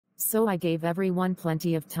So I gave everyone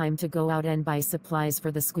plenty of time to go out and buy supplies for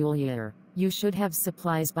the school year. You should have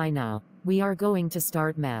supplies by now. We are going to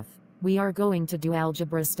start math. We are going to do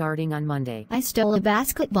algebra starting on Monday. I stole a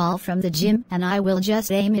basketball from the gym and I will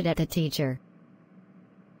just aim it at the teacher.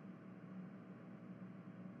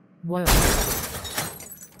 Whoa.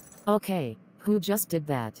 Okay, who just did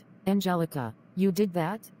that? Angelica, you did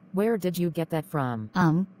that? Where did you get that from?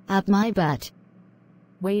 Up my butt.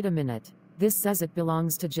 Wait a minute. This says it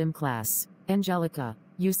belongs to gym class. Angelica,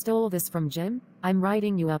 you stole this from gym? I'm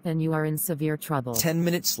writing you up and you are in severe trouble. 10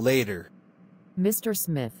 minutes later. Mr.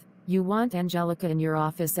 Smith, you want Angelica in your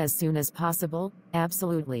office as soon as possible?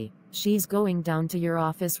 Absolutely. She's going down to your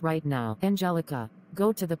office right now. Angelica,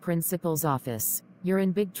 go to the principal's office. You're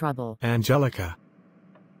in big trouble. Angelica,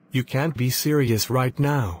 you can't be serious right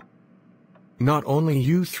now. Not only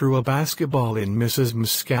you threw a basketball in Mrs.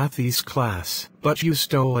 Muscathy's class, but you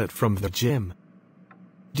stole it from the gym.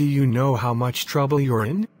 Do you know how much trouble you're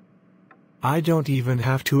in? I don't even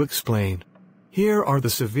have to explain. Here are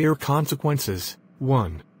the severe consequences.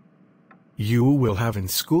 1. You will have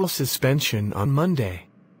in-school suspension on Monday.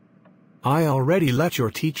 I already let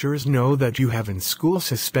your teachers know that you have in-school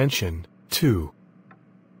suspension. 2.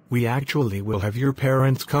 We actually will have your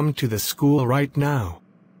parents come to the school right now.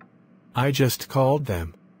 I just called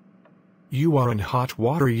them. You are in hot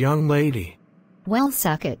water, young lady. Well,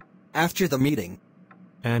 suck it. After the meeting.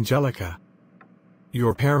 Angelica,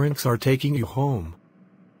 your parents are taking you home.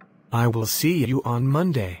 I will see you on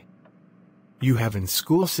Monday. You have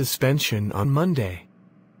in-school suspension on Monday.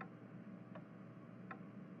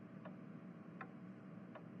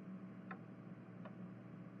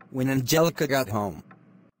 When Angelica got home.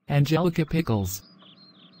 Angelica Pickles.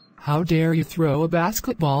 How dare you throw a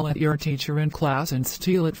basketball at your teacher in class and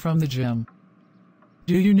steal it from the gym?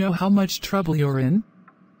 Do you know how much trouble you're in?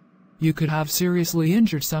 You could have seriously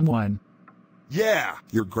injured someone. Yeah,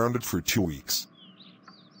 you're grounded for 2 weeks.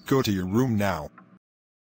 Go to your room now.